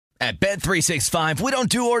At Bet365, we don't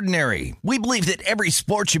do ordinary. We believe that every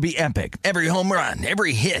sport should be epic. Every home run,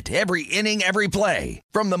 every hit, every inning, every play.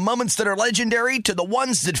 From the moments that are legendary to the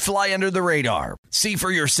ones that fly under the radar. See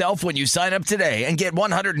for yourself when you sign up today and get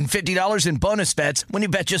 $150 in bonus bets when you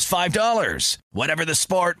bet just $5. Whatever the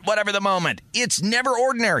sport, whatever the moment, it's never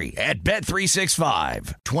ordinary at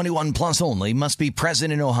Bet365. 21 plus only. Must be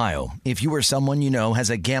present in Ohio. If you or someone you know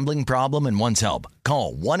has a gambling problem and wants help,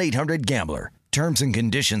 call 1-800-GAMBLER. Terms and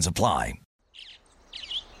conditions apply.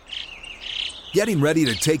 Getting ready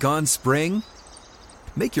to take on spring?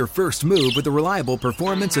 Make your first move with the reliable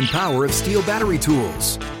performance and power of Steel battery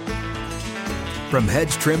tools. From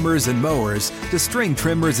hedge trimmers and mowers to string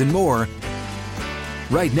trimmers and more,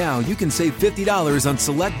 right now you can save $50 on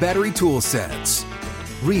select battery tool sets.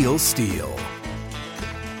 Real Steel.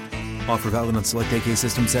 Offer valid on select AK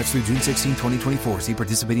system sets through June 16, 2024. See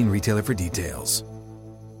participating retailer for details.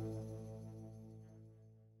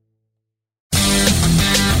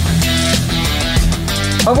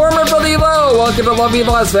 A warmer for the low. Welcome to lovely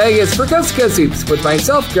Las Vegas for Coast to Coast Hoops with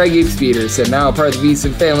myself, Greg Eaves Peterson, now part of the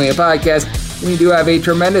VSiN family of podcasts. We do have a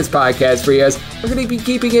tremendous podcast for you guys. We're going to be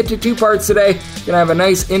keeping it to two parts today. Going to have a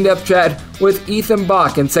nice in-depth chat with Ethan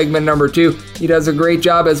Bach in segment number 2. He does a great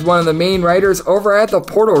job as one of the main writers over at the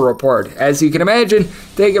Portal Report. As you can imagine,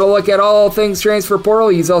 taking a look at all things transfer portal.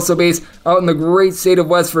 He's also based out in the great state of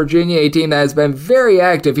West Virginia, a team that has been very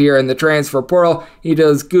active here in the transfer portal. He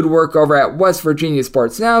does good work over at West Virginia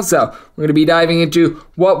Sports Now, so we're going to be diving into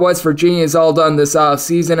what West Virginia has all done this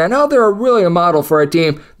offseason and how they're really a model for a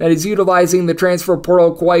team that is utilizing the transfer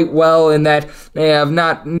portal quite well, in that they have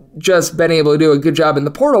not just been able to do a good job in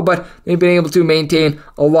the portal, but they've been able to maintain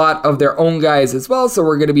a lot of their own guys as well. So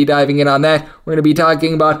we're going to be diving in on that. We're going to be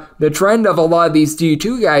talking about the trend of a lot of these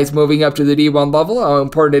D2 guys moving up to the D1 level, how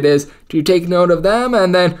important it is to take note of them.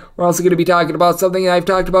 And then we're also going to be talking about something that I've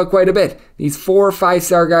talked about quite a bit. These 4 or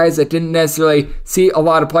 5-star guys that didn't necessarily see a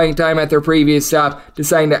lot of playing time at their previous stop,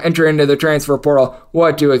 deciding to enter into the transfer portal,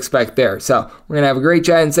 what to expect there. So we're going to have a great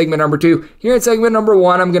chat in segment number 2. Here in segment number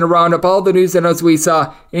 1, I'm going to round up all the news and notes we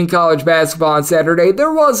saw in college basketball on Saturday.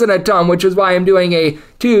 There wasn't a ton, which is why I'm doing a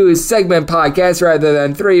 2-segment podcast rather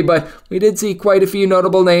than 3, but we did see quite a few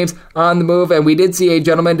notable names on the move, and we did see a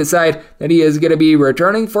gentleman decide that he is going to be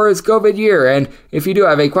returning for his COVID year. And if you do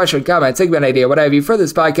have a question, comment, segment idea, what have you for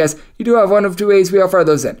this podcast, you do have one of 2 ways we offer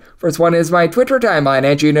those in. First one is my Twitter timeline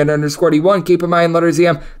at unit_D1. Keep in mind, letters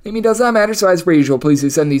EM. Name does not matter, so as per usual, please do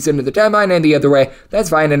send these into the timeline, and the other way, that's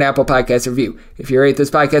fine, an Apple Podcast review. If you rate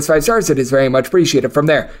this podcast 5 stars, it is very much appreciated. From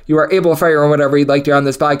there, you are able to fire on whatever you'd like to on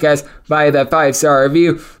this podcast via that 5-star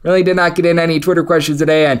review. Really did not get in any Twitter questions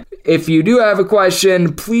today, and if you do have a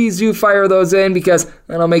question, please do fire those in, because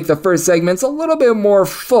that'll make the first segments a little bit more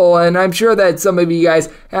full, and I'm sure that some of you guys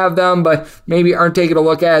have them, but maybe aren't taking a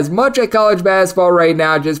look as much at college basketball right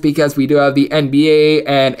now, just because we do have the NBA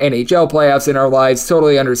and NHL playoffs in our lives.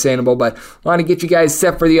 Totally understandable, but I want to get you guys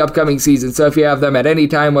set for the upcoming season, so if you have them at any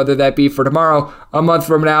time, whether that be for tomorrow, a month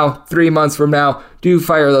from now, 3 months from now, do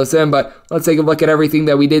fire those in. But let's take a look at everything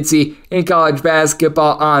that we did see in college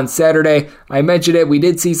basketball on Saturday. I mentioned it, we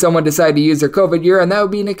did see someone decide to use their COVID year, and that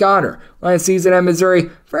would be Nick Honor. Last season at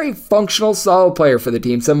Missouri, very functional, solid player for the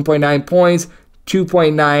team. 7.9 points,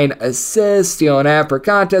 2.9 assists, stealing half per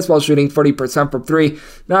contest while shooting 40% from 3.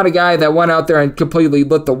 Not a guy that went out there and completely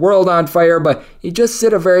lit the world on fire, but he just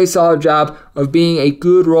did a very solid job of being a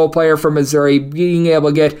good role player for Missouri, being able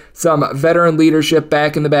to get some veteran leadership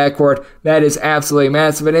back in the backcourt. That is absolutely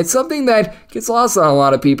massive, and it's something that gets lost on a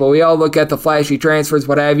lot of people. We all look at the flashy transfers,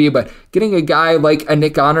 what have you, but getting a guy like a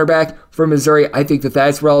Nick Honor back for Missouri, I think that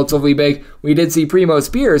that's relatively big. We did see Primo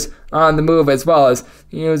Spears on the move as well, as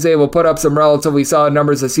he was able to put up some relatively solid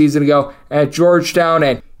numbers a season ago at Georgetown,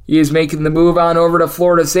 and he is making the move on over to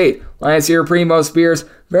Florida State. Last year, Primo Spears,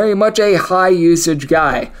 very much a high-usage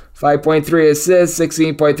guy. 5.3 assists,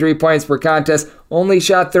 16.3 points per contest, only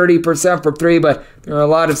shot 30% from 3, but there are a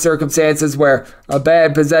lot of circumstances where a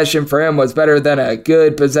bad possession for him was better than a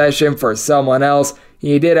good possession for someone else.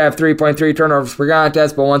 He did have 3.3 turnovers per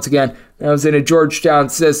contest, but once again, that was in a Georgetown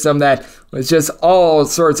system that was just all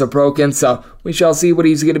sorts of broken, so we shall see what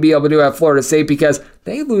he's going to be able to do at Florida State, because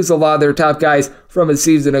they lose a lot of their top guys from a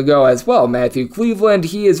season ago as well. Matthew Cleveland,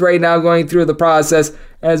 he is right now going through the process.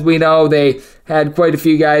 As we know, they had quite a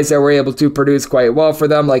few guys that were able to produce quite well for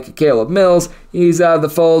them, like Caleb Mills. He's out of the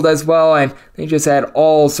fold as well, and they just had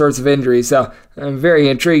all sorts of injuries. So I'm very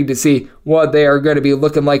intrigued to see what they are going to be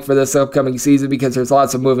looking like for this upcoming season, because there's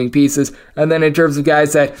lots of moving pieces. And then in terms of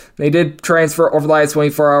guys that they did transfer over the last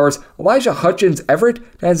 24 hours, Elijah Hutchins Everett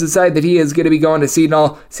has decided that he is going to be going to Seton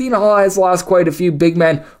Hall. Seton Hall has lost quite a few big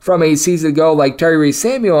men from a season ago, like Tyrese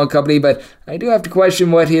Samuel and company, but I do have to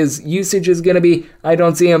question what his usage is going to be. I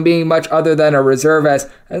don't see him being much other than a reserve, as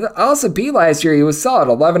Austin Peay last year, he was solid.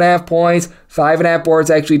 11.5 points, 5.5 boards,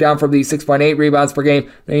 actually down from the 6.8 rebounds per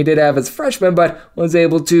game that he did have as a freshman, but was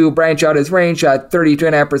able to branch out his range, shot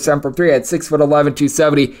 32.5% from 3 at 6'11",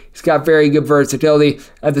 270. He's got very good versatility.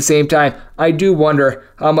 At the same time, I do wonder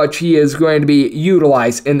how much he is going to be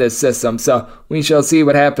utilized in this system, so we shall see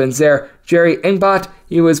what happens there. Jerry Ingbot,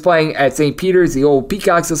 he was playing at St. Peter's, the old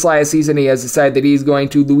Peacocks, this last season. He has decided that he's going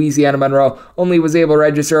to Louisiana Monroe. Only was able to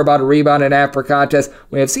register about a rebound and a half per contest.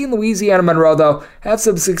 We have seen Louisiana Monroe, though, have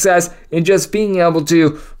some success in just being able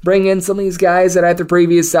to bring in some of these guys that at the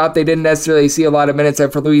previous stop they didn't necessarily see a lot of minutes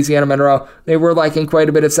at for Louisiana Monroe. They were lacking quite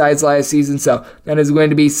a bit of size last season, so that is going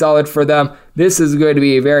to be solid for them. This is going to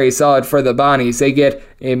be very solid for the Bonnies. They get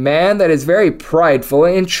a man that is very prideful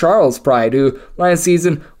in Charles Pride, who last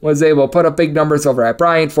season was able to put up big numbers over at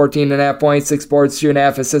Bryant, 14.5 points, 6 boards,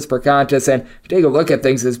 2.5 assists per contest. And if you take a look at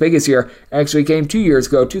things, his biggest year actually came 2 years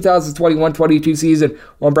ago, 2021-22 season,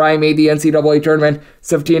 when Bryant made the NCAA tournament,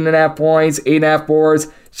 17.5 points, 8.5 boards,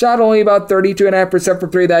 shot only about 32.5%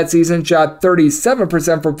 from 3 that season, shot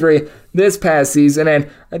 37% from 3 this past season, and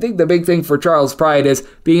I think the big thing for Charles Pride is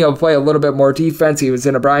being able to play a little bit more defense. He was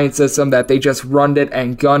in a Bryant system that they just runned it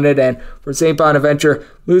and gunned it, and for St. Bonaventure,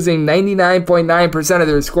 losing 99.9% of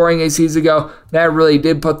their scoring a season ago, that really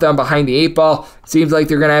did put them behind the 8 ball. Seems like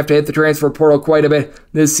they're going to have to hit the transfer portal quite a bit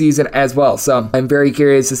this season as well, so I'm very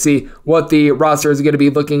curious to see what the roster is going to be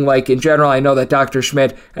looking like in general. I know that Dr.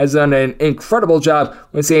 Schmidt has done an incredible job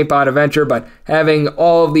with St. Bonaventure, but having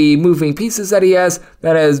all of the moving pieces that he has,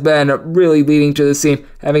 that has been really leading to this team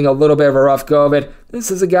having a little bit of a rough go of it. This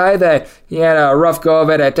is a guy that he had a rough go of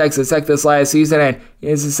it at Texas Tech this last season, and he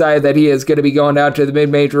has decided that he is going to be going down to the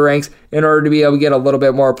mid-major ranks in order to be able to get a little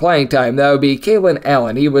bit more playing time. That would be Kalen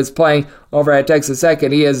Allen. He was playing over at Texas Tech,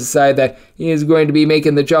 and he has decided that he is going to be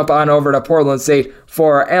making the jump on over to Portland State.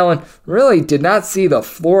 For Allen, really did not see the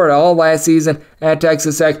floor at all last season at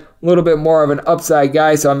Texas Tech. A little bit more of an upside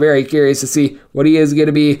guy, so I'm very curious to see what he is going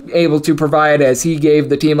to be able to provide, as he gave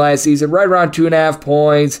the team last season right around 2.5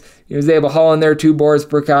 points. He was able to haul in there 2 boards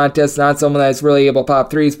per contest. Not someone that's really able to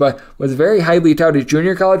pop threes, but was a very highly touted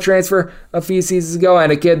junior college transfer a few seasons ago,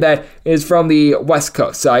 and a kid that is from the West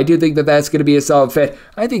Coast. So I do think that that's going to be a solid fit.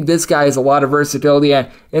 I think this guy has a lot of versatility, and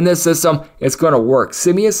in this system, it's going to work.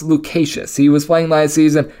 Simeus Lucasius, he was playing last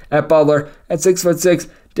season at Butler at 6'6".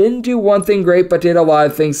 Didn't do one thing great, but did a lot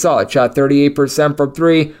of things solid. Shot 38% from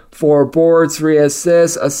 3, 4 boards, 3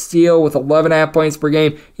 assists, a steal with 11.5 points per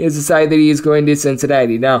game. He has decided that he is going to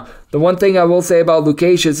Cincinnati. Now, the one thing I will say about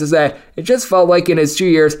Lucasius is that it just felt like in his 2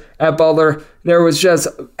 years at Butler, there was just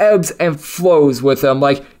ebbs and flows with him.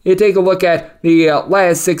 Like, you take a look at the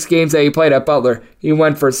last 6 games that he played at Butler. He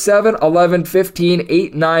went for 7, 11, 15,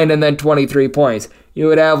 8, 9, and then 23 points. You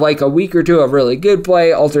would have like a week or two of really good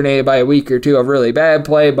play, alternated by a week or two of really bad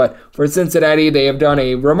play, but for Cincinnati, they have done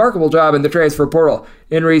a remarkable job in the transfer portal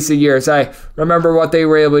in recent years. I remember what they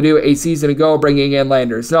were able to do a season ago, bringing in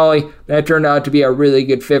Landers Nolly. That turned out to be a really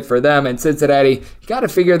good fit for them, and Cincinnati got to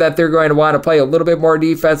figure that they're going to want to play a little bit more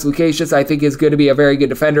defense. Lucasius, I think, is going to be a very good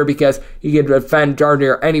defender because he can defend darn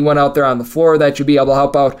near anyone out there on the floor. That should be able to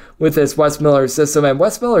help out with this Wes Miller system, and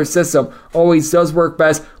Wes Miller's system always does work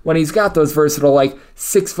best when he's got those versatile, like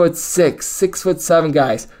 6'6", 6'7"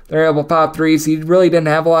 guys. They're able to pop threes. He really didn't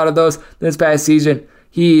have a lot of those this past season.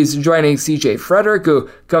 He's joining C.J. Frederick, who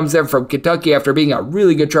comes in from Kentucky after being a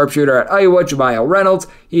really good sharpshooter at Iowa. Jamiel Reynolds,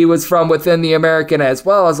 he was from within the American as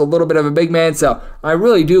well as a little bit of a big man, so I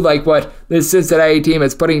really do like what this Cincinnati team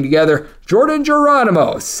is putting together. Jordan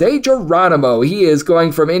Geronimo, he is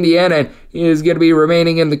going from Indiana, and he is going to be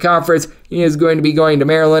remaining in the conference. He is going to be going to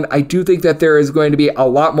Maryland. I do think that there is going to be a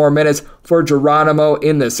lot more minutes for Geronimo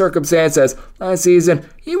in this circumstance, as last season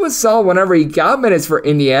he was solid whenever he got minutes for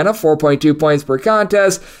Indiana, 4.2 points per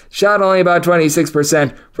contest, shot only about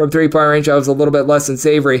 26% from 3-point range. That was a little bit less than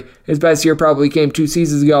savory. His best year probably came 2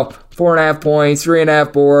 seasons ago, 4.5 points,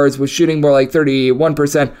 3.5 boards, was shooting more like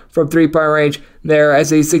 31% from 3-point range. There,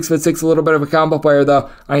 as a 6'6", a little bit of a combo player, though,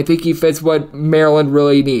 I think he fits what Maryland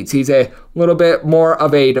really needs. He's a little bit more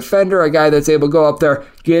of a defender, a guy that's able to go up there,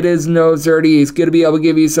 get his nose dirty. He's going to be able to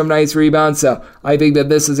give you some nice rebounds, so I think that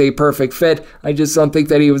this is a perfect fit. I just don't think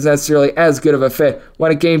that he was necessarily as good of a fit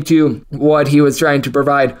when it came to what he was trying to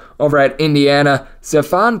provide over at Indiana.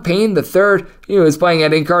 Stephen Payne III, he was playing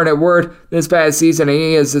at Incarnate Word this past season, and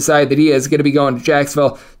he has decided that he is going to be going to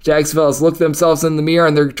Jacksonville. Jacksonville has looked themselves in the mirror,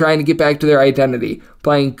 and they're trying to get back to their identity,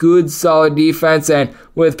 playing good, solid defense, and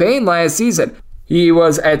with Payne last season, He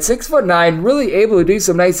was at 6'9", really able to do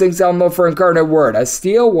some nice things down low for Incarnate Word. A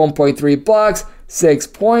steal, 1.3 blocks, 6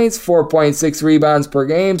 points, 4.6 rebounds per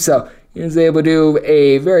game. So he was able to do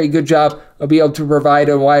a very good job of being able to provide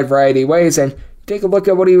in a wide variety of ways. And take a look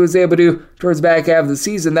at what he was able to do towards the back half of the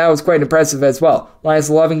season. That was quite impressive as well. Last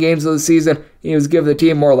 11 games of the season, he was giving the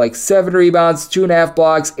team more like 7 rebounds, 2.5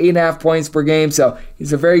 blocks, 8.5 points per game. So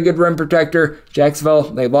he's a very good rim protector. Jacksonville,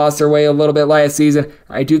 they lost their way a little bit last season.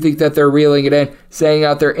 I do think that they're reeling it in, staying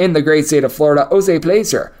out there in the great state of Florida. Jose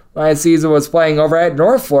Placer last season was playing over at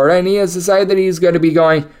North Florida, and he has decided that he's going to be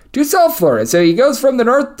going to South Florida. So he goes from the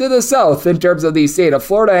north to the south in terms of the state of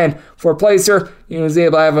Florida. And for Placer, he was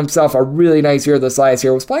able to have himself a really nice year this last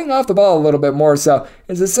year. Was playing off the ball a little bit more, so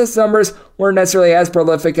his assist numbers weren't necessarily as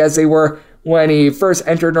prolific as they were when he first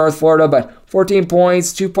entered North Florida, but 14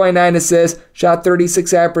 points, 2.9 assists, shot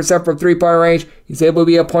 36% from three-point range. He's able to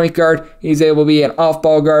be a point guard. He's able to be an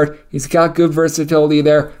off-ball guard. He's got good versatility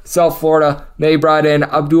there. South Florida, they brought in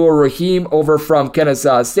Abdul Rahim over from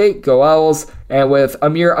Kennesaw State. Go Owls. And with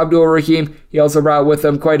Amir Abdul Rahim, he also brought with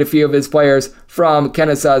him quite a few of his players from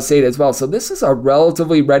Kennesaw State as well. So this is a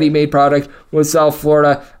relatively ready-made product with South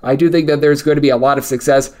Florida. I do think that there's going to be a lot of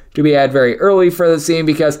success to be had very early for the team,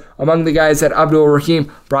 because among the guys that Abdul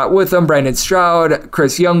Rahim brought with him, Brandon Stroud,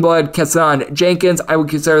 Chris Youngblood, Kesson Jenkins, I would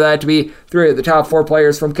consider that to be 3 of the top 4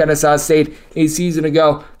 players from Kennesaw State a season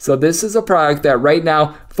ago. So this is a product that right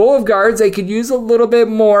now, full of guards, they could use a little bit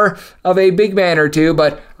more of a big man or two,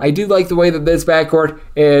 but I do like the way that this backcourt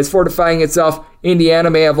is fortifying itself. Indiana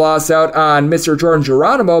may have lost out on Mr. Jordan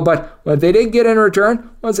Geronimo, but what they did get in return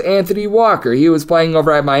was Anthony Walker. He was playing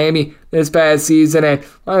over at Miami this past season, and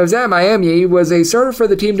while he was at Miami, he was a starter for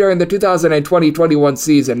the team during the 2020-21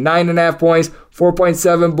 season. 9.5 points,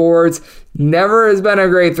 4.7 boards. Never has been a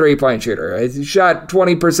great three-point shooter. He shot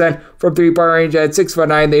 20% from three-point range at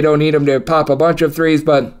 6'9". They don't need him to pop a bunch of threes,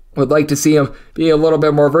 but would like to see him be a little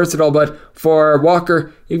bit more versatile. But for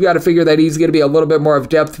Walker, you've got to figure that he's going to be a little bit more of a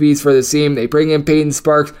depth piece for the team. They bring in Peyton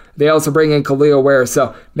Sparks. They also bring in Khalil Ware.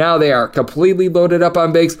 So now they are completely loaded up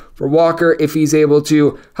on bigs. For Walker, if he's able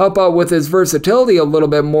to help out with his versatility a little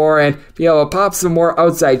bit more and be able to pop some more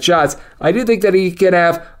outside shots, I do think that he can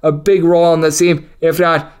have a big role on this team. If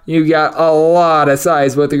not, you've got a lot of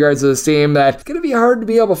size with regards to this team that it's going to be hard to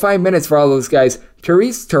be able to find minutes for all those guys.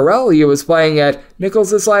 Therese Terrell, he was playing at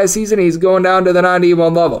Nichols this last season. He's going down to the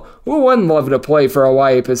non-D1 level. Who wouldn't love to play for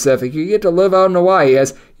Hawaii Pacific? You get to live out in Hawaii,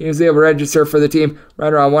 as he was able to register for the team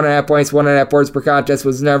right around 1.5 points, 1.5 boards per contest.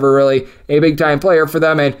 Was never really a big-time player for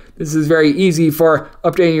them, and this is very easy for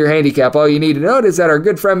updating your handicap. All you need to note is that our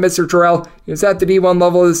good friend Mr. Terrell, he was at the D1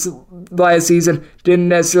 level this last season, didn't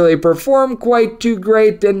necessarily perform quite too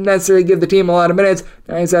great, didn't necessarily give the team a lot of minutes.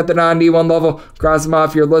 Now he's at the non-D1 level. Cross him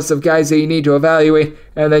off your list of guys that you need to evaluate,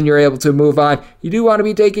 and then you're able to move on. You do want to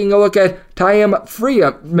be taking a look at Tyam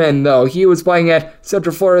Freeman, though. He was playing at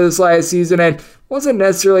Central Florida this last season and wasn't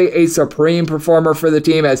necessarily a supreme performer for the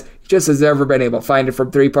team, as he just has never been able to find it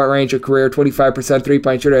from three-point range. A career 25%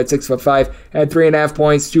 three-point shooter at 6'5", had 3.5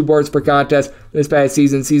 points, 2 boards per contest this past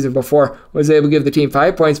season before. Was able to give the team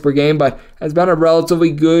 5 points per game, but has been a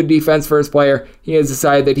relatively good defense first player. He has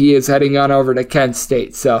decided that he is heading on over to Kent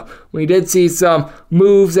State. So we did see some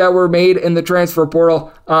moves that were made in the transfer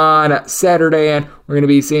portal on Saturday, and we're going to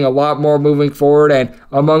be seeing a lot more moving forward. And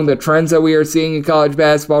among the trends that we are seeing in college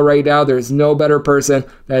basketball right now, there's no better person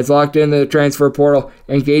that's locked into the transfer portal,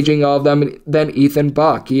 engaging all of them, than Ethan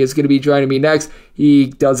Buck. He is going to be joining me next. He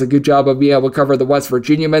does a good job of being able to cover the West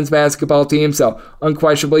Virginia men's basketball team, so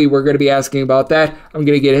unquestionably we're going to be asking about that. I'm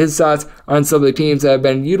going to get his thoughts on some of the teams that have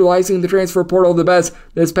been utilizing the transfer portal the best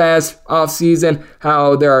this past offseason,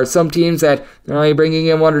 how there are some teams that are only bringing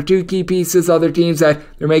in 1 or 2 key pieces, other teams that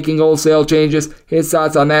they're making wholesale changes, his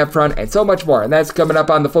thoughts on that front, and so much more. And that's coming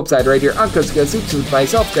up on the flip side right here on Coast to Coast Hoops with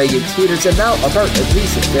myself, Greg Hughes Peterson, now a part of the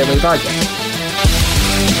VSiN Family Podcast.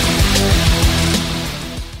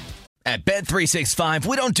 At Bet365,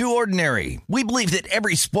 we don't do ordinary. We believe that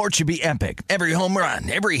every sport should be epic. Every home run,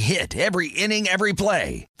 every hit, every inning, every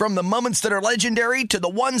play. From the moments that are legendary to the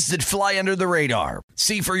ones that fly under the radar.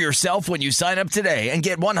 See for yourself when you sign up today and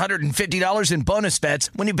get $150 in bonus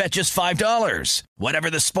bets when you bet just $5. Whatever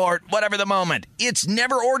the sport, whatever the moment, it's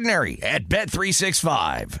never ordinary at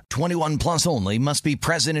Bet365. 21 plus only. Must be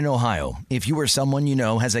present in Ohio. If you or someone you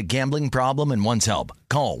know has a gambling problem and wants help,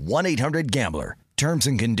 call 1-800-GAMBLER. Terms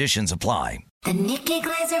and conditions apply. The Nikki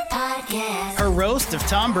Glaser Podcast. Her roast of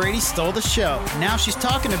Tom Brady stole the show. Now she's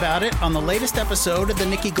talking about it on the latest episode of the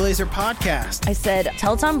Nikki Glaser Podcast. I said,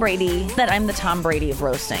 tell Tom Brady that I'm the Tom Brady of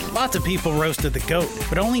roasting. Lots of people roasted the GOAT,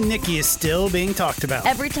 but only Nikki is still being talked about.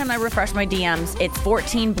 Every time I refresh my DMs, it's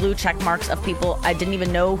 14 blue check marks of people I didn't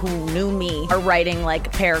even know who knew me are writing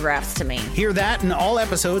like paragraphs to me. Hear that in all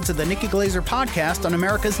episodes of the Nikki Glaser Podcast on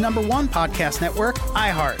America's #1 podcast network,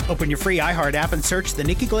 iHeart. Open your free iHeart app and search the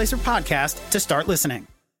Nikki Glaser Podcast to start listening.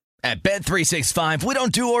 At Bet365, we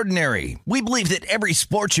don't do ordinary. We believe that every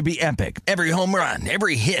sport should be epic. Every home run,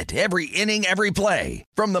 every hit, every inning, every play.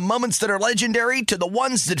 From the moments that are legendary to the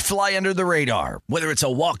ones that fly under the radar. Whether it's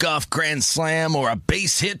a walk-off grand slam or a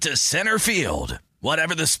base hit to center field.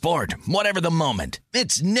 Whatever the sport, whatever the moment.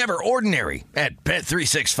 It's never ordinary at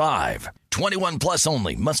Bet365. 21 plus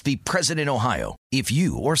only. Must be present in Ohio. If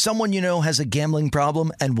you or someone you know has a gambling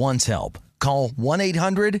problem and wants help, call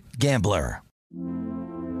 1-800-GAMBLER.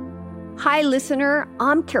 Hi, listener.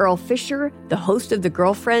 I'm Carol Fisher, the host of The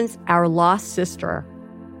Girlfriends, Our Lost Sister.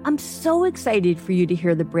 I'm so excited for you to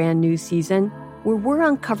hear the brand new season where we're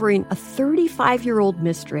uncovering a 35-year-old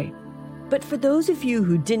mystery. But for those of you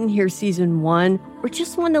who didn't hear season 1 or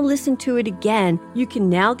just want to listen to it again, you can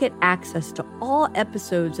now get access to all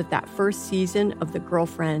episodes of that first season of The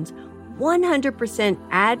Girlfriends 100%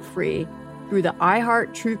 ad-free through the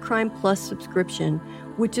iHeart True Crime Plus subscription,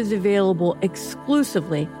 which is available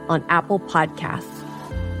exclusively on Apple Podcasts.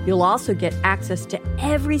 You'll also get access to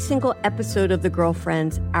every single episode of The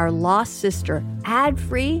Girlfriends, Our Lost Sister,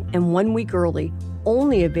 ad-free and 1 week early,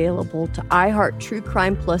 only available to iHeart True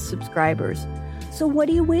Crime Plus subscribers. So what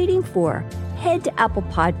are you waiting for? Head to Apple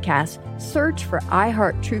Podcasts, search for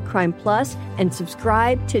iHeart True Crime Plus, and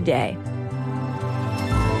subscribe today.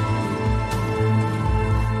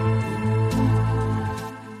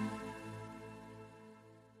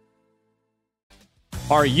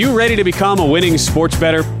 Are you ready to become a winning sports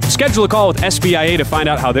bettor? Schedule a call with SBIA to find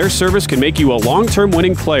out how their service can make you a long-term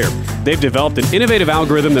winning player. They've developed an innovative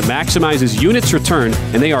algorithm that maximizes units returned,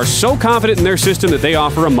 and they are so confident in their system that they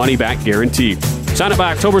offer a money-back guarantee. Sign up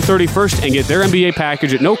by October 31st and get their MBA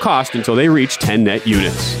package at no cost until they reach 10 net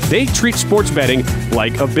units. They treat sports betting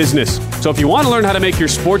like a business. So if you want to learn how to make your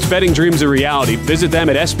sports betting dreams a reality, visit them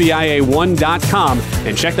at SBIA1.com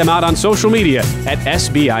and check them out on social media at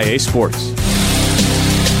SBIA Sports.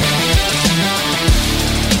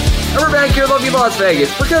 And we're back here in lovely Las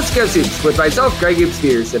Vegas for Coast to Coast Hoops with myself, Greg Gibbs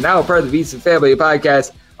Peterson, now part of the VSiN Family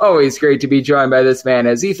Podcast. Always great to be joined by this man,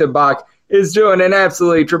 as Ethan Bach is doing an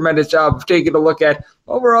absolutely tremendous job of taking a look at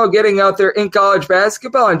overall getting out there in college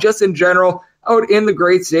basketball and just in general out in the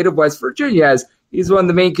great state of West Virginia, as he's one of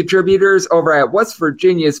the main contributors over at West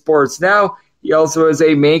Virginia Sports Now. He also is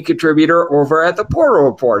a main contributor over at the Portal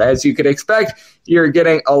Report. As you could expect, you're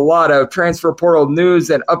getting a lot of transfer portal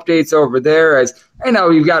news and updates over there, as I know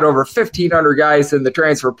we've got over 1,500 guys in the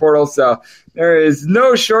transfer portal, so there is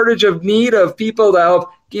no shortage of need of people to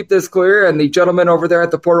help keep this clear. And the gentlemen over there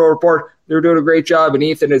at the Portal Report, they're doing a great job, and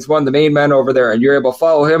Ethan is one of the main men over there, and you're able to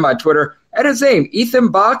follow him on Twitter at his name, Ethan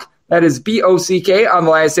Bach. That is B-O-C-K on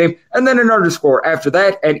the last name, and then an underscore after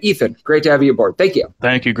that. And Ethan, great to have you aboard. Thank you.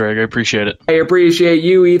 Thank you, Greg. I appreciate it. I appreciate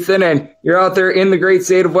you, Ethan, and you're out there in the great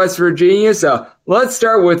state of West Virginia. So let's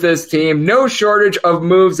start with this team. No shortage of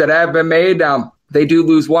moves that have been made. They do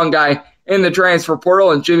lose one guy in the transfer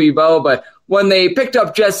portal, and Jimmy Bell, but when they picked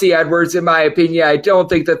up Jesse Edwards, in my opinion, I don't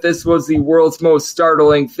think that this was the world's most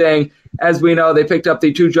startling thing. As we know, they picked up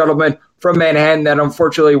the two gentlemen from Manhattan that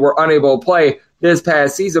unfortunately were unable to play this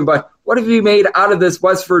past season. But what have you made out of this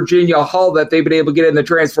West Virginia haul that they've been able to get in the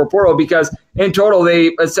transfer portal? Because in total, they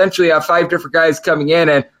essentially have 5 different guys coming in,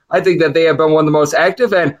 and I think that they have been one of the most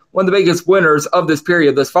active and one of the biggest winners of this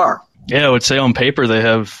period thus far. Yeah, I would say on paper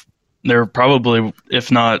they're probably,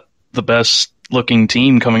 if not the best looking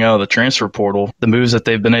team coming out of the transfer portal. The moves that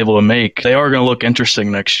they've been able to make, they are going to look interesting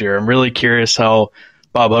next year. I'm really curious how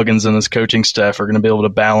Bob Huggins and his coaching staff are going to be able to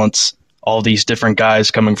balance all these different guys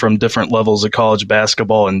coming from different levels of college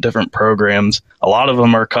basketball and different programs. A lot of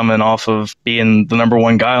them are coming off of being the number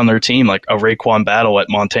one guy on their team, like a Raekwon Battle at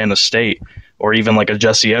Montana State, or even like a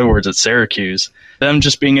Jesse Edwards at Syracuse. Them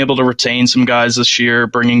just being able to retain some guys this year,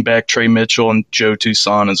 bringing back Trey Mitchell and Joe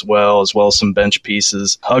Toussaint as well as some bench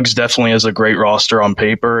pieces. Huggs definitely has a great roster on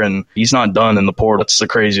paper, and he's not done in the portal. That's the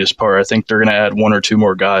craziest part. I think they're going to add 1 or 2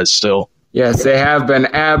 more guys still. Yes, they have been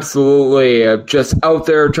absolutely just out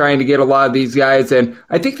there trying to get a lot of these guys. And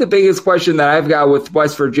I think the biggest question that I've got with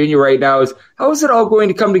West Virginia right now is, how is it all going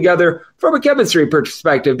to come together from a chemistry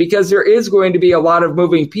perspective? Because there is going to be a lot of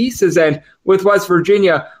moving pieces. And with West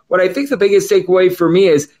Virginia, what I think the biggest takeaway for me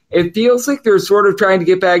is it feels like they're sort of trying to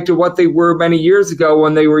get back to what they were many years ago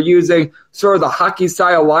when they were using sort of the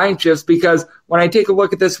hockey-style line shifts, because when I take a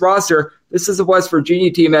look at this roster, this is a West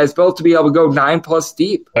Virginia team that is built to be able to go 9+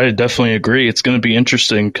 deep. I definitely agree. It's going to be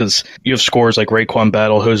interesting because you have scores like Raekwon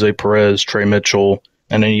Battle, Jose Perez, Trey Mitchell,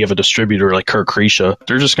 and then you have a distributor like Kirk Krisha.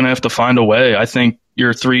 They're just going to have to find a way. I think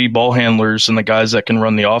your 3 ball handlers and the guys that can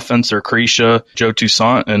run the offense are Krisha, Joe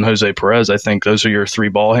Toussaint, and Jose Perez. I think those are your 3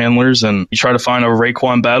 ball handlers. And you try to find a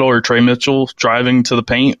Raekwon Battle or Trey Mitchell driving to the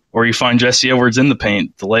paint, or you find Jesse Edwards in the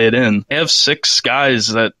paint to lay it in. They have 6 guys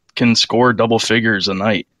that can score double figures a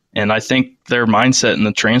night. And I think their mindset in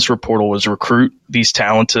the transfer portal was recruit these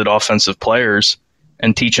talented offensive players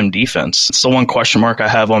and teach them defense. It's the one question mark I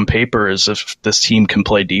have on paper is if this team can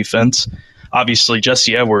play defense. Obviously,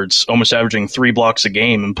 Jesse Edwards, almost averaging 3 blocks a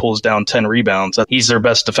game and pulls down 10 rebounds. He's their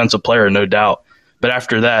best defensive player, no doubt. But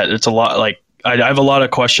after that, it's a lot like I have a lot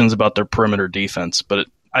of questions about their perimeter defense, but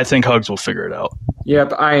I think Hugs will figure it out.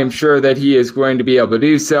 Yep, I am sure that he is going to be able to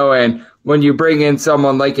do so. And when you bring in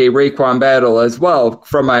someone like a Raekwon Battle as well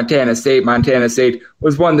from Montana State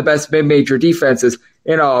was one of the best mid-major defenses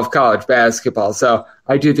in all of college basketball. So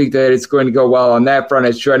I do think that it's going to go well on that front.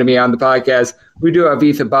 It's joining me on the podcast. We do have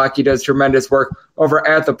Ethan Bach. He does tremendous work over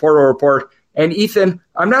at the Portal Report. And Ethan,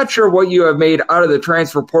 I'm not sure what you have made out of the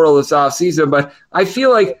transfer portal this offseason, but I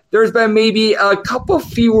feel like there's been maybe a couple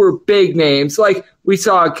fewer big names. Like we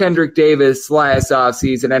saw Kendrick Davis last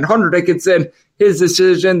offseason and Hunter Dickinson, his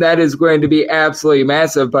decision, that is going to be absolutely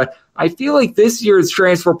massive. But I feel like this year's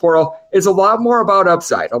transfer portal is a lot more about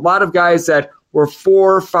upside. A lot of guys that were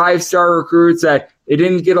 4 or 5-star recruits that they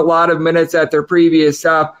didn't get a lot of minutes at their previous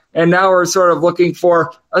stop, and now are sort of looking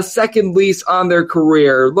for a second lease on their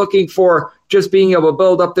career, looking for just being able to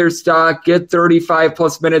build up their stock, get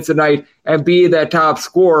 35+ minutes a night, and be that top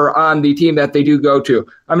scorer on the team that they do go to.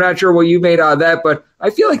 I'm not sure what you made out of that, but I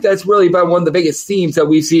feel like that's really been one of the biggest themes that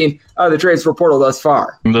we've seen out of the transfer portal thus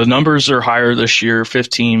far. The numbers are higher this year,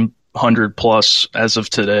 1,500 plus as of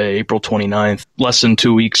today, April 29th. Less than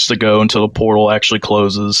 2 weeks to go until the portal actually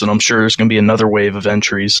closes, and I'm sure there's going to be another wave of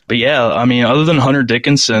entries. But yeah, I mean, other than Hunter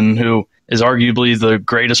Dickinson, who is arguably the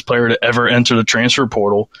greatest player to ever enter the transfer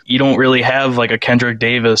portal, you don't really have like a Kendrick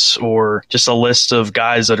Davis or just a list of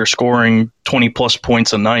guys that are scoring 20+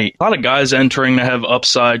 points a night. A lot of guys entering to have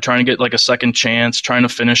upside, trying to get like a second chance, trying to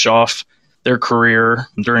finish off their career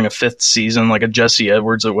during a 5th season, like a Jesse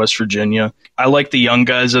Edwards at West Virginia. I like the young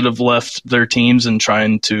guys that have left their teams and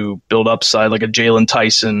trying to build upside, like a Jalen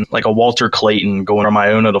Tyson, like a Walter Clayton going from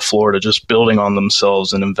Iona to Florida, just building on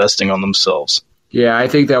themselves and investing on themselves. Yeah, I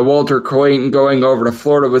think that Walter Clayton going over to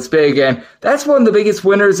Florida was big, and that's one of the biggest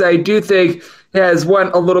winners I do think has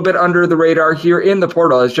went a little bit under the radar here in the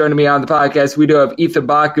portal. As joining me on the podcast, we do have Ethan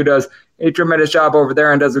Bach, who does a tremendous job over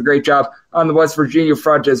there and does a great job on the West Virginia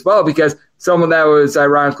front as well, because someone that was,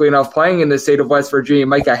 ironically enough, playing in the state of West Virginia,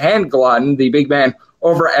 Micah Handgladen, the big man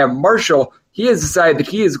over at Marshall, he has decided that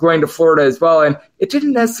he is going to Florida as well, and it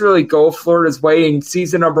didn't necessarily go Florida's way in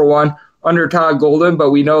season number 1 under Todd Golden,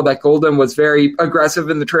 but we know that Golden was very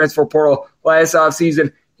aggressive in the transfer portal last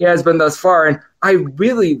offseason. He has been thus far, and I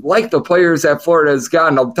really like the players that Florida has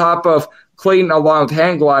gotten. On top of Clayton along with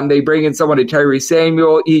Handgladen, they bring in someone to Tyree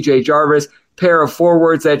Samuel, E.J. Jarvis, pair of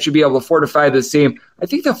forwards that should be able to fortify this team. I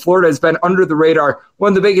think that Florida has been under the radar, one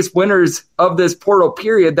of the biggest winners of this portal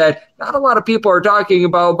period that not a lot of people are talking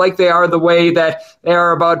about like they are the way that they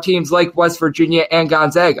are about teams like West Virginia and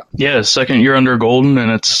Gonzaga. Yeah, second year under Golden,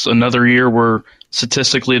 and it's another year where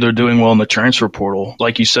statistically they're doing well in the transfer portal.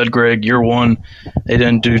 Like you said, Greg, year 1, they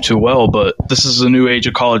didn't do too well, but this is a new age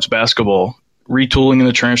of college basketball. Retooling in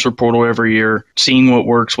the transfer portal every year, seeing what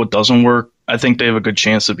works, what doesn't work. I think they have a good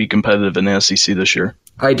chance to be competitive in the SEC this year.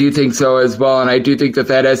 I do think so as well, and I do think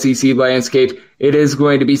that SEC landscape, it is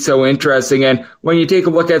going to be so interesting. And when you take a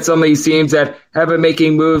look at some of these teams that have been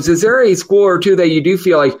making moves, is there a school or two that you do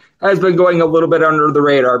feel like has been going a little bit under the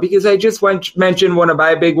radar? Because I just mentioned one of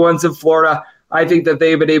my big ones in Florida. I think that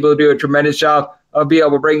they've been able to do a tremendous job of being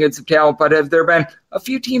able to bring in some talent, but have there been a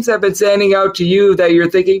few teams that have been standing out to you that you're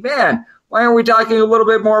thinking, man, why aren't we talking a little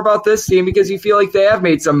bit more about this team? Because you feel like they have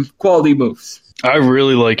made some quality moves. I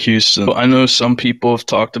really like Houston. I know some people have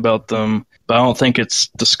talked about them, but I don't think it's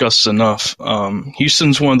discussed enough.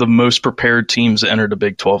 Houston's one of the most prepared teams to enter the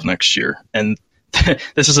Big 12 next year. And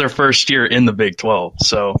this is their first year in the Big 12.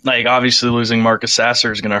 So, obviously losing Marcus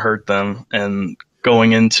Sasser is going to hurt them. And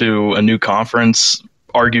going into a new conference,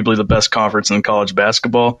 arguably the best conference in college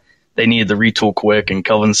basketball, they needed to retool quick, and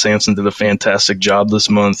Kelvin Sampson did a fantastic job this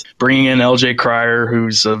month, bringing in L.J. Cryer,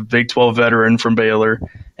 who's a Big 12 veteran from Baylor,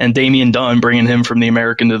 and Damian Dunn, bringing him from the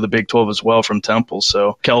American to the Big 12 as well from Temple.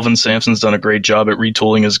 So Kelvin Sampson's done a great job at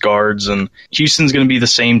retooling his guards, and Houston's going to be the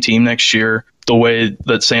same team next year. The way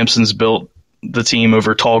that Sampson's built the team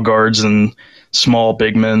over tall guards and small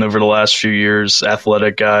big men over the last few years,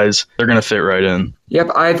 athletic guys, they're going to fit right in.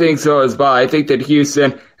 Yep, I think so as well. I think that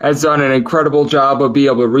Houston has done an incredible job of being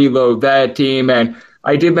able to reload that team, and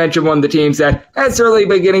I did mention one of the teams that has certainly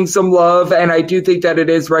been getting some love, and I do think that it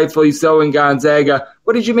is rightfully so in Gonzaga.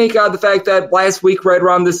 What did you make out of the fact that last week, right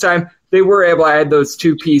around this time, they were able to add those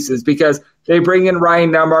two pieces? Because they bring in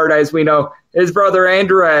Ryan Nembhard, as we know. His brother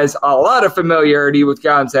Andrew has a lot of familiarity with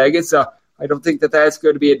Gonzaga, so I don't think that that's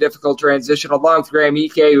going to be a difficult transition, along with Graham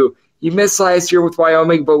Ike, who he missed last year with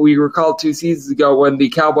Wyoming, but we recall 2 seasons ago when the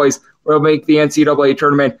Cowboys will make the NCAA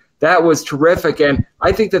tournament. That was terrific, and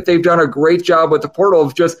I think that they've done a great job with the portal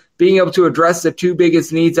of just being able to address the two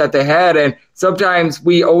biggest needs that they had, and sometimes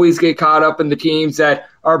we always get caught up in the teams that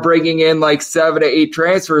are bringing in like 7 to 8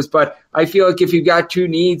 transfers, but I feel like if you've got two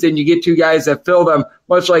needs and you get two guys that fill them,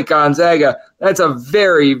 much like Gonzaga, that's a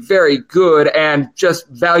very, very good and just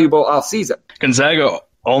valuable offseason. Gonzaga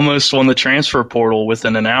almost won the transfer portal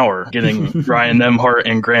within an hour, getting Ryan Nembhard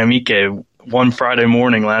and Graham Ike one Friday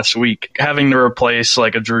morning last week, having to replace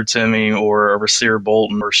like a Drew Timme or a Rasir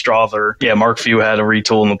Bolton or Strother. Yeah, Mark Few had a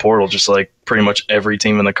retool in the portal, just like pretty much every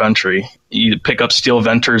team in the country. You pick up Steel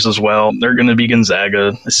Venters as well. They're going to be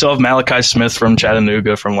Gonzaga. They still have Malachi Smith from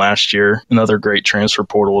Chattanooga from last year, another great transfer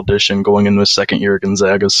portal addition going into his second year at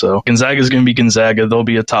Gonzaga. So Gonzaga is going to be Gonzaga. They'll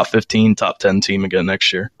be a top 15, top 10 team again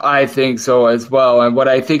next year. I think so as well. And what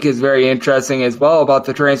I think is very interesting as well about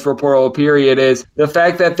the transfer portal period is the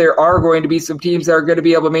fact that there are going to be some teams that are going to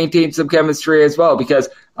be able to maintain some chemistry as well, because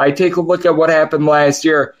I take a look at what happened last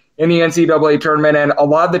year in the NCAA tournament, and a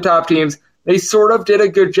lot of the top teams, they sort of did a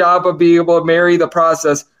good job of being able to marry the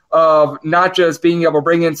process of not just being able to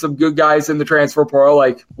bring in some good guys in the transfer portal.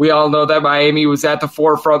 Like we all know that Miami was at the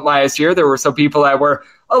forefront last year. There were some people that were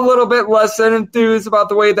a little bit less than enthused about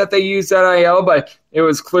the way that they used NIL, but it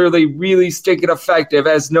was clearly really stinking effective,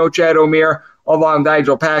 as no Chad Omier along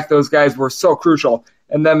Nigel Pack. Those guys were so crucial.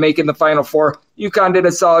 And then making the Final Four, UConn did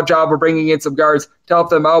a solid job of bringing in some guards to help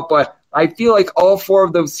them out, but I feel like all 4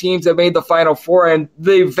 of those teams that made the Final Four, and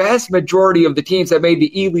the vast majority of the teams that made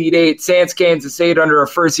the Elite Eight, sans Kansas State under a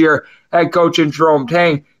first-year head coach in Jerome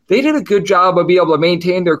Tang, they did a good job of being able to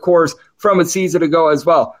maintain their course from a season ago as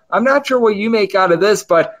well. I'm not sure what you make out of this,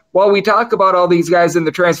 but while we talk about all these guys in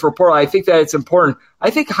the transfer portal, I think that it's important. I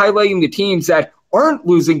think highlighting the teams that aren't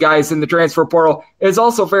losing guys in the transfer portal is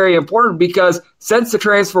also very important, because since the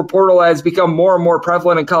transfer portal has become more and more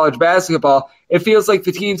prevalent in college basketball, it feels like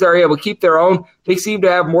the teams that are able to keep their own, they seem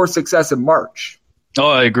to have more success in March. Oh,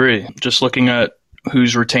 I agree. Just looking at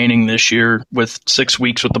who's retaining this year with 6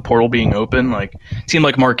 weeks with the portal being open, like a team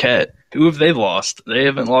like Marquette, who have they lost? They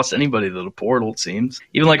haven't lost anybody to the portal, it seems.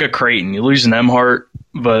 Even like a Creighton, you lose Nembhard,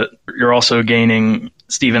 but you're also gaining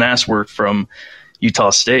Stephen Asworth from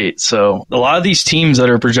Utah State. So a lot of these teams that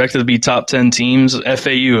are projected to be top 10 teams,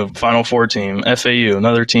 FAU, a Final Four team, FAU,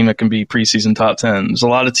 another team that can be preseason top 10. There's a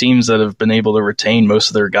lot of teams that have been able to retain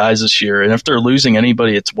most of their guys this year. And if they're losing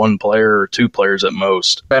anybody, it's 1 player or 2 players at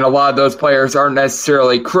most. And a lot of those players aren't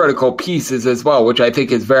necessarily critical pieces as well, which I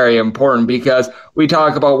think is very important, because we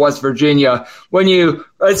talk about West Virginia. When you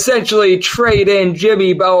essentially trade in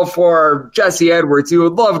Jimmy Bell for Jesse Edwards, you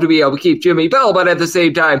would love to be able to keep Jimmy Bell, but at the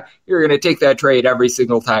same time, you're going to take that trade every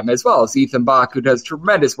single time, as well as Ethan Bach, who does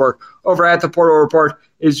tremendous work over at the Portal Report,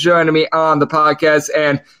 is joining me on the podcast.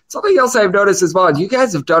 And something else I've noticed as well, you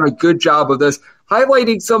guys have done a good job of this,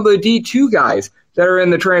 highlighting some of the D2 guys that are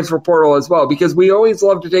in the transfer portal as well, because we always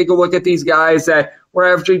love to take a look at these guys that were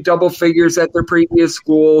averaging double figures at their previous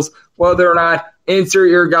schools, whether or not insert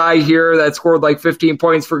your guy here that scored like 15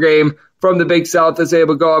 points per game from the Big South is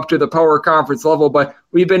able to go up to the Power Conference level. But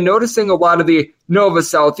we've been noticing a lot of the Nova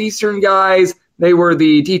Southeastern guys. They were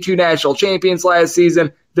the D2 national champions last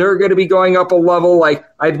season. They're going to be going up a level. Like,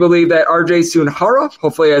 I believe that RJ Sunhara,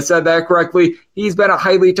 hopefully I said that correctly, he's been a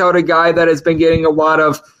highly touted guy that has been getting a lot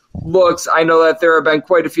of looks. I know that there have been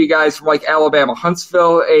quite a few guys from like Alabama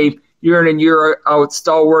Huntsville, a year in and year out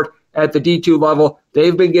stalwart at the D2 level.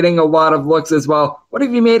 They've been getting a lot of looks as well. What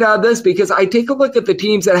have you made out of this? Because I take a look at the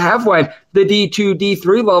teams that have went the D2,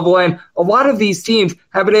 D3 level, and a lot of these teams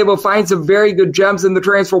have been able to find some very good gems in the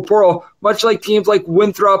transfer portal, much like teams like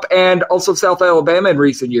Winthrop and also South Alabama in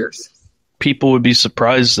recent years. people would be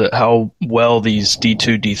surprised at how well these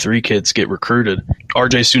D2, D3 kids get recruited.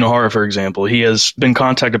 RJ Sunahara, for example, he has been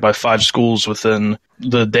contacted by 5 schools within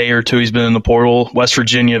the day or two he's been in the portal. West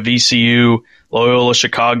Virginia, VCU, Loyola,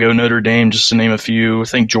 Chicago, Notre Dame, just to name a few. I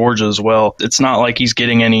think Georgia as well. It's not like he's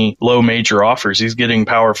getting any low major offers. He's getting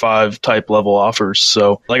Power 5 type level offers.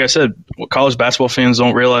 So, like I said, college basketball fans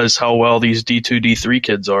don't realize how well these D2, D3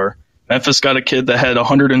 kids are. Memphis got a kid that had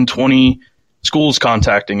 120 schools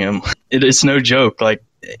contacting him. It's no joke. Like,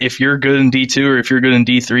 if you're good in D2 or if you're good in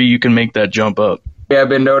D3, you can make that jump up. I've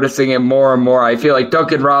been noticing it more and more. I feel like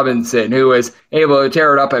Duncan Robinson, who was able to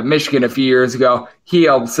tear it up at Michigan a few years ago, he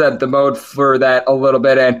helped set the mode for that a little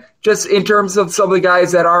bit. And just in terms of some of the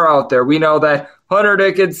guys that are out there, we know that Hunter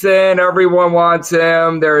Dickinson, everyone wants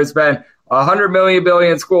him. There has been 100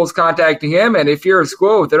 billion schools contacting him. And if you're a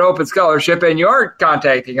school with an open scholarship and you aren't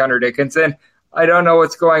contacting Hunter Dickinson, I don't know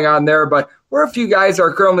what's going on there. But where a few guys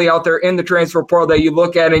are currently out there in the transfer portal that you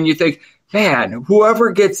look at and you think, man,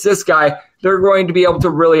 whoever gets this guy, they're going to be able to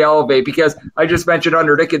really elevate, because I just mentioned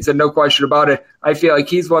Hunter Dickinson, no question about it. I feel like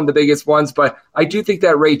he's one of the biggest ones, but I do think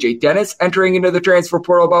that Ray J. Dennis entering into the transfer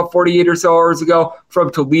portal about 48 or so hours ago from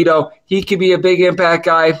Toledo, he could be a big impact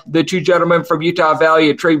guy. The 2 gentlemen from Utah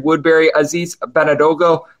Valley, Trey Woodbury, Aziz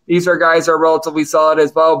Benedogo, these are guys that are relatively solid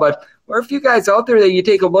as well, but there are a few guys out there that you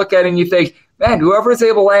take a look at and you think, man, whoever's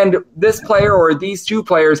able to land this player or these 2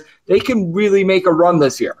 players, they can really make a run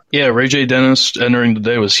this year. Yeah, Ray J. Dennis entering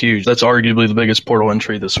today was huge. That's arguably the biggest portal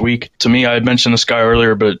entry this week. To me, I had mentioned this guy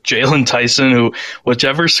earlier, but Jalen Tyson, who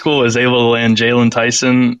whichever school is able to land Jalen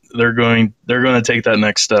Tyson, they're going to take that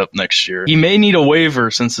next step next year. He may need a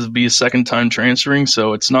waiver since it'll be his second time transferring,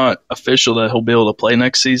 so it's not official that he'll be able to play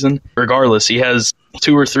next season. Regardless, he has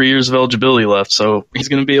 2 or 3 years of eligibility left, so he's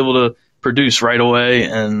going to be able to produce right away,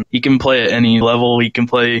 and he can play at any level. He can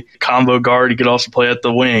play combo guard. He could also play at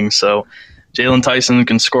the wing. So Jalen Tyson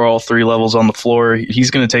can score all 3 levels on the floor.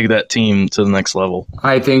 He's going to take that team to the next level.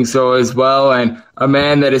 I think so as well. And a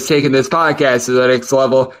man that has taken this podcast to the next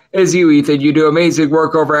level is you, Ethan. You do amazing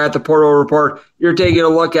work over at the Portal Report. You're taking a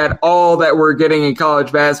look at all that we're getting in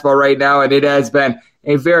college basketball right now, and it has been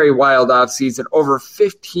a very wild offseason. Over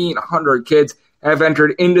 1,500 kids have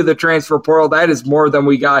entered into the transfer portal. That is more than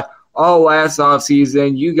we got all last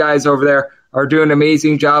offseason. You guys over there are doing an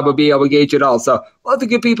amazing job of being able to gauge it all. So let the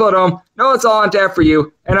good people at home know it's all on tap for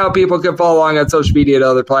you and how people can follow along on social media and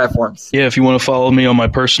other platforms. Yeah, if you want to follow me on my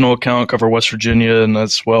personal account, cover West Virginia, and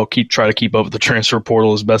as well try to keep up with the transfer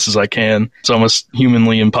portal as best as I can. It's almost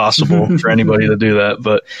humanly impossible for anybody to do that,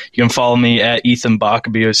 but you can follow me at Ethan Bock,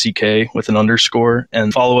 B-O-C-K with an underscore,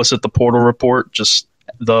 and follow us at the Portal Report, just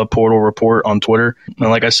the Portal Report on Twitter.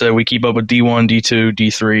 And like I said, we keep up with D1, D2,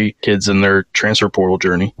 D3 kids in their transfer portal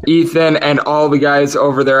journey. Ethan and all the guys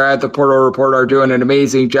over there at the Portal Report are doing an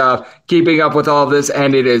amazing job keeping up with all of this,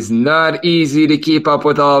 and it is not easy to keep up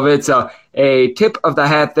with all of it. So a tip of the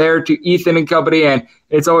hat there to Ethan and company, and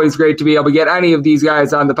it's always great to be able to get any of these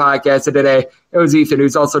guys on the podcast. And today, it was Ethan,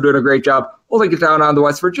 who's also doing a great job holding it down on the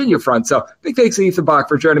West Virginia front. So big thanks to Ethan Bock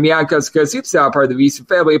for joining me on Coast to Coast Hoops, now part of the VSiN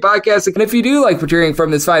Family Podcast. And if you do like what you're hearing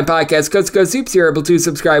from this fine podcast, Coast to Coast Hoops, you're able to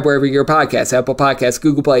subscribe wherever your podcast, Apple Podcasts,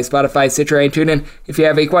 Google Play, Spotify, Stitcher, and TuneIn. If you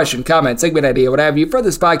have a question, comment, segment idea, what have you for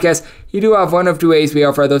this podcast, you do have one of 2 ways we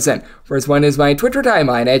offer those in. First one is my Twitter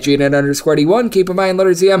timeline at GNN_D1. Keep in mind,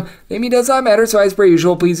 letters EM, name does not matter, so as per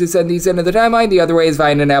usual, please do send these into the timeline. The other way is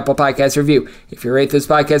via an Apple Podcast review. If you rate this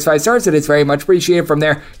podcast 5 stars, it is very much appreciated. From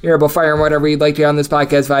there, you're able to fire whatever you'd like to on this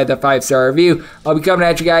podcast via the 5-star review. I'll be coming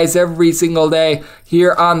at you guys every single day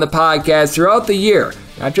here on the podcast throughout the year.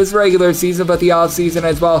 Not just regular season, but the off season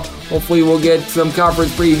as well. Hopefully we'll get some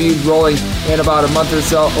conference previews rolling in about a month or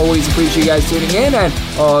so. Always appreciate you guys tuning in, and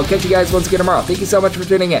I'll catch you guys once again tomorrow. Thank you so much for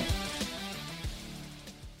tuning in.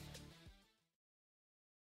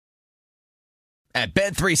 At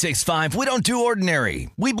Bet365, we don't do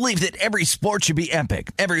ordinary. We believe that every sport should be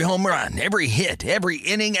epic. Every home run, every hit, every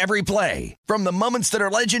inning, every play. From the moments that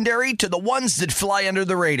are legendary to the ones that fly under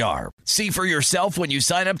the radar. See for yourself when you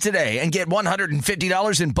sign up today and get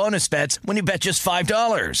 $150 in bonus bets when you bet just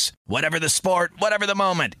 $5. Whatever the sport, whatever the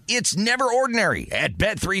moment, it's never ordinary at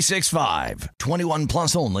Bet365. 21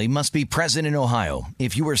 plus only. Must be present in Ohio.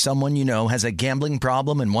 If you or someone you know has a gambling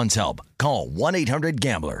problem and wants help, call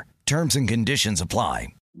 1-800-GAMBLER. Terms and conditions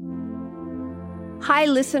apply. Hi,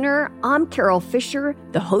 listener. I'm Carol Fisher,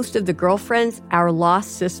 the host of The Girlfriends, Our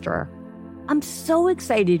Lost Sister. I'm so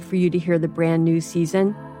excited for you to hear the brand new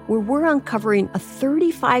season where we're uncovering a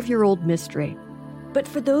 35-year-old mystery. But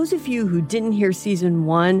for those of you who didn't hear season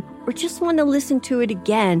 1 or just want to listen to it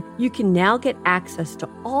again, you can now get access to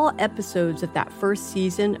all episodes of that first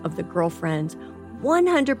season of The Girlfriends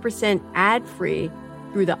 100% ad-free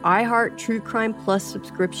through the iHeart True Crime Plus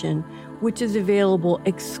subscription, which is available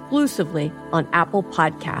exclusively on Apple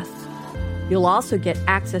Podcasts. You'll also get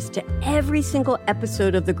access to every single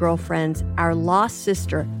episode of The Girlfriends, Our Lost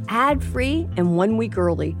Sister, ad-free and 1 week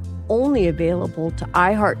early, only available to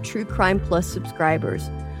iHeart True Crime Plus subscribers.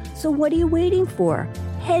 So what are you waiting for?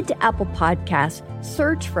 Head to Apple Podcasts,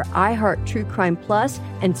 search for iHeart True Crime Plus,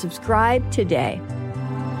 and subscribe today.